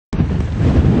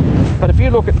But if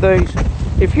you look at these,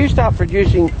 if you start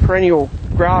producing perennial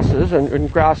grasses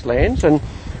and grasslands, and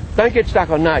don't get stuck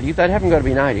on native, they haven't got to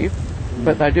be native,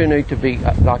 but they do need to be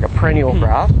like a perennial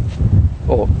grass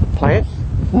or plant.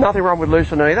 Nothing wrong with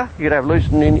lucerne either. You could have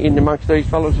lucerne in amongst these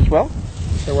fellas as well.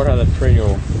 So what are the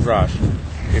perennial grass?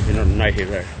 If you're not native,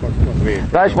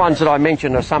 those ones that I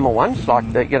mentioned are summer ones,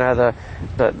 like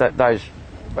those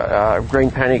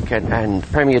green panic and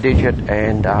premier digit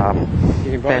and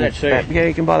you can buy that seed. Yeah,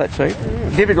 you can buy that seed.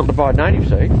 Difficult to buy native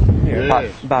seed. Yeah.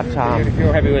 But if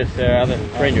you're happy with other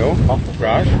perennial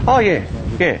grass. Oh yeah.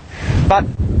 But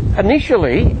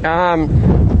initially,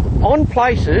 on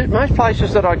places, most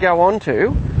places that I go on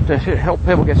to help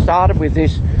people get started with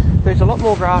this, there's a lot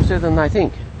more grass there than they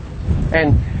think,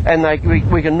 and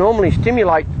we can normally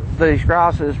stimulate these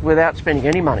grasses without spending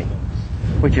any money,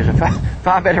 which is a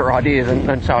far better idea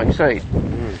than sowing seed.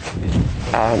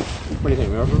 What do you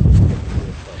think, Malcolm?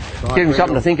 Give them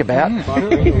something to think about.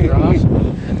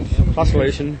 Plus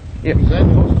lucerne. Yep. We've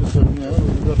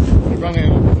run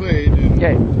out of feed in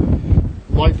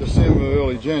late December,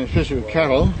 early January, especially with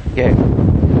cattle. Yeah.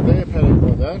 They're paddock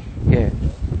like that. Yeah.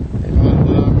 And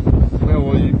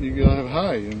well, you gotta have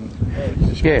hay and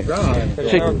it's just growing. But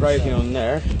if they're grazing on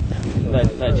there,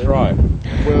 they thrive.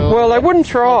 Well, they wouldn't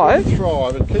thrive.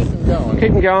 But keep them going.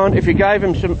 Keep them going. If you gave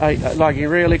them some, like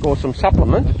urea lick or some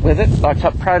supplement with it, like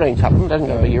some protein supplement, doesn't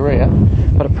have to be urea,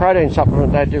 but a protein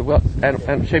supplement, they do well,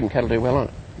 and sheep and cattle do well on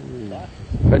it.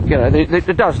 But you know,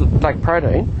 it does like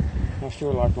protein. I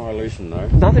still like my lucerne though.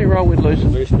 Nothing wrong with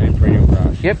lucerne. Lucerne and perennial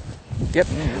grass. Yep.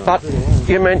 But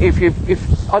you mean if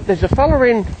there's a fella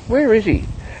in, where is he?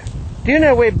 Do you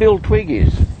know where Bill Twig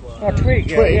is? Oh, Twig.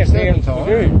 Yeah, okay.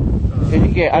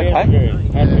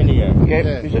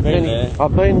 Yeah, is it Benny?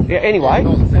 I've been. Yeah, anyway,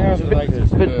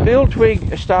 but Bill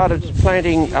Twig started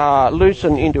planting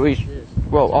lucerne into his,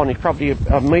 on his property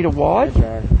a metre wide,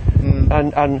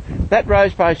 and that row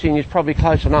spacing is probably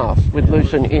close enough with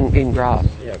lucerne in grass.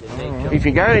 If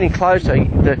you go any closer,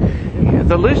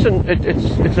 the lucerne,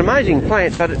 it's an amazing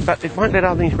plant, but it won't let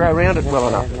other things grow around it well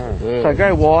enough. So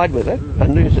go wide with it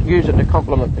and use it to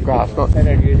complement the grass. They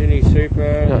don't use any super.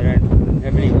 They don't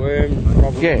have any worm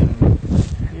problems.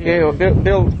 Well,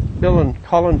 Bill and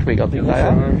Colin Twig, I think they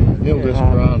are.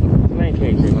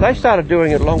 They started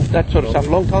doing that sort of stuff a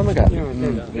long time ago.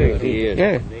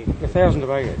 Yeah. 1,000 of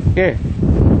acres. Yeah.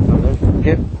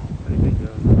 Yep.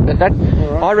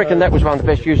 I reckon that was one of the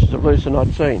best uses of lucerne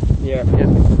I'd seen. Yeah.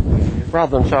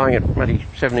 Rather than sowing it maybe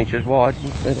 7 inches wide,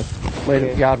 let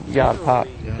it yard apart.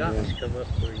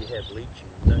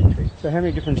 So how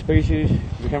many different species?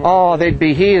 There'd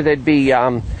be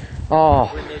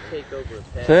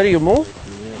 30 or more,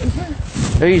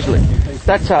 easily.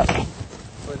 That's a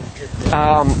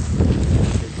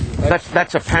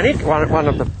panic, one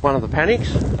of the panics.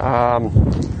 We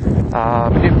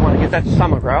didn't want to get that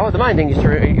summer grower. The main thing is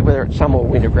whether it's summer or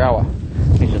winter grower.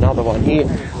 There's another one here.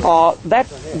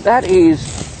 That is,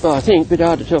 I think, a bit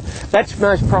hard to tell. That's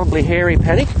most probably hairy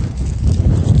panic.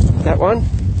 That one.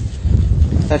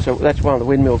 That's one of the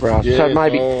windmill grasses. Yes, so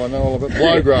maybe. I know all about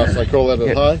blowgrass. They call that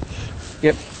at hay.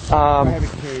 Yep. I'm happy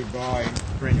to buy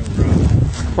perennial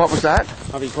grass. What was that?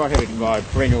 I'd be quite happy to buy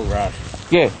perennial grass.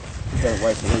 Yeah. Don't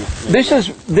wait for This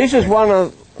is one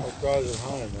of. It grows at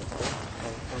home.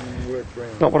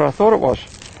 Not what I thought it was.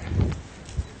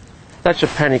 That's a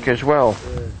panic as well.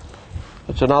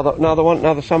 It's another one,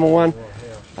 another summer one.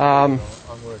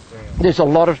 There's a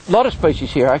lot of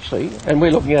species here actually, and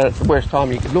we're looking at it the worst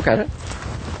time you could look at it.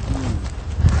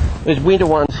 There's winter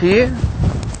ones here.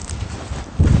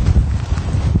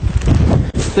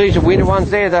 These are winter ones.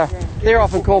 They're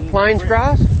often called plains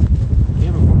grass.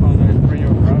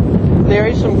 There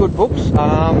is some good books.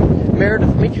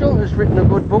 Meredith Mitchell has written a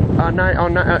good book.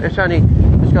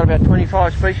 It's got about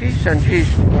 25 species, and she's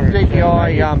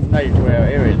DPI. Native to our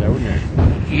area, though, wouldn't it?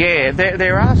 Yeah,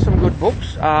 there are some good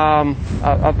books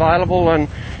available, and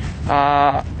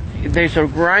there's a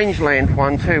rangeland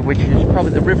one too, which is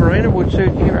probably the Riverina would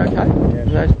suit here. Okay,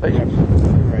 those species.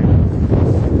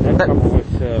 That coupled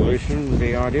with lucerne would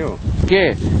be ideal.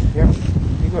 Yeah. Yep.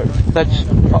 Be good. That's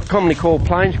commonly called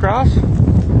plains grass.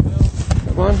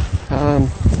 That one.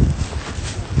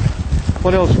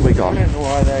 What else have we got? I don't know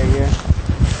why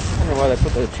they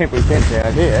put the temporary fence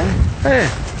out here. Yeah.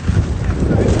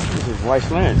 This is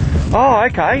wasteland. Oh,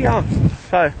 okay.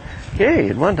 So, yeah,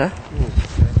 you'd wonder.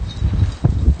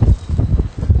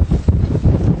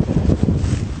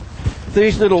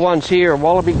 These little ones here are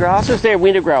wallaby grasses. They're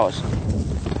winter growers.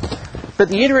 But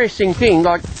the interesting thing,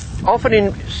 like often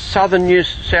in southern New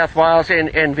South Wales and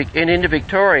into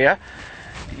Victoria,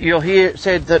 you'll hear it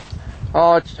said that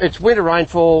it's winter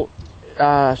rainfall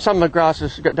summer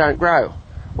grasses don't grow.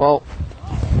 Well,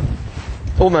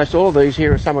 almost all of these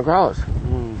here are summer growers.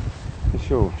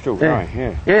 Still growing,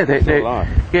 yeah. Yeah, they're alive.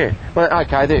 yeah. Well,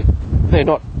 okay, they're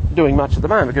not doing much at the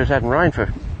moment because it hasn't rained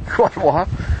for quite a while.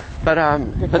 But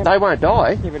they won't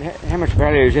die. Yeah, but how much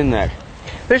value is in that?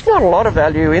 There's not a lot of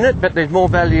value in it, but there's more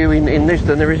value in this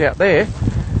than there is out there.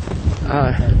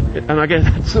 And I guess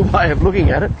that's the way of looking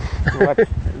at it. Well,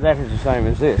 that is the same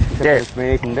as this. Yeah, it's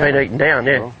been eaten down. Been eaten down,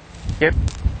 yeah. Well, Yep.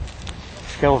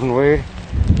 skeleton weed,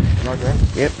 like that.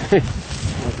 Yep.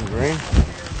 Nice and green.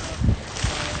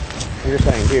 You're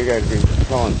saying here goes to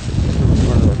Colin,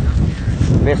 one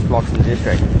of the best blocks in the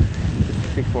district.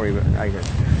 640 acres.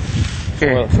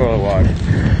 Soil wide.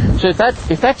 So if that's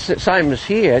the same as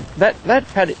here, that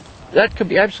paddock, that could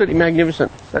be absolutely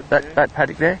magnificent. That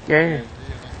paddock there, yeah.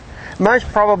 Most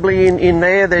probably in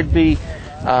there there'd be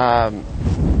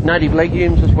native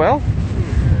legumes as well,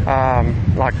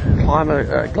 like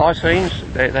glycines.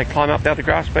 They climb up the other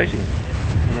grass species. I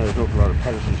know there's an awful lot of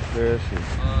Patterson's spurs.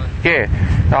 Yeah.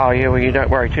 Oh yeah. Well, you don't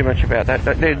worry too much about that.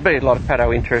 There'd be a lot of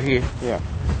paddo in through here. Yeah.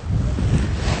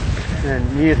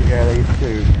 And years ago they used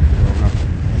to,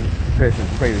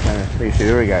 previously used to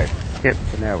irrigate. Yep.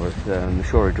 But now with the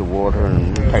shortage of water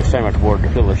and it takes so much water to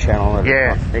fill the channel, that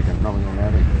Yeah. it's not economical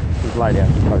now. We've laid out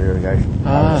some flood irrigation.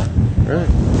 Ah, really?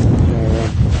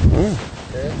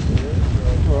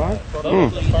 All right.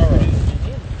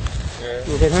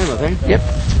 We'll head home, I think. Yep.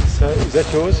 So is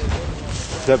that yours?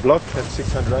 Is that block at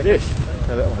 600 acres? Yes.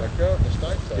 No, that one.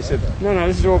 You said No,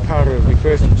 this is all part of the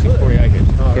first 640 acres.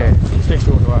 Oh, Yeah. It's next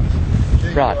door to us.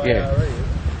 Right. Yeah.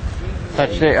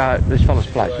 That's this fellow's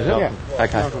place, is it? Yeah.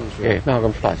 Okay. Malcolm's, Yeah.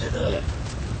 Malcolm's place. No,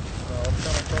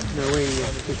 we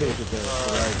finished with the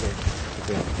road there.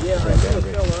 Yeah, I know a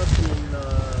fella up in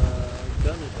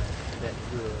Gunnersville that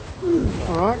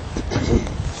grew. All right.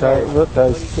 so. Look,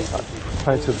 those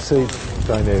plants with seeds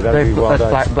going there. That'd be wild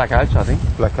That's oats. black oats, I think.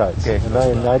 Black oats. Yeah. Are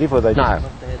they native or they No. just?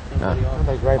 No. Aren't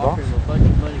they grey box?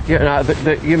 Yeah.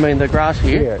 No. You mean the grass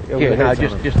here? Yeah, Yeah. the No. heads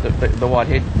on Just the white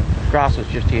head grass is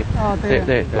just here. Oh, there.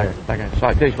 They're black oats,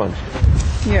 like these ones.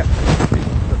 Yeah.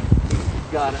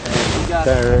 Got it.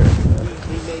 They're,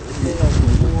 He made the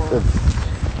sale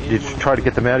before. you try to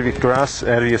get them out of your grass,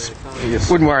 out of your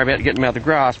Wouldn't worry about getting them out of the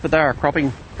grass, but they're a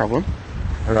cropping problem.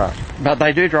 right. But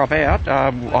they do drop out.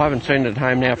 I haven't seen it at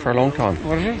home now for a long time.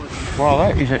 What is it?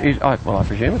 Wild oats? Well, I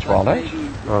presume it's wild oats.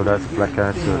 Well, that's black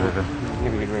oats or whatever.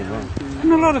 Never get rid of them.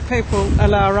 And a lot of people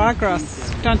allow ryegrass,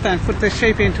 don't they, and put their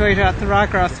sheep in to eat out the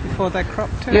ryegrass before they crop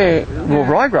too. Yeah, well,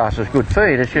 ryegrass is good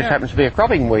feed. It just happens to be a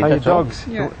cropping weed. Hey, your That's all. dogs.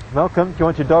 Yeah. Malcolm, do you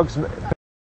want your dogs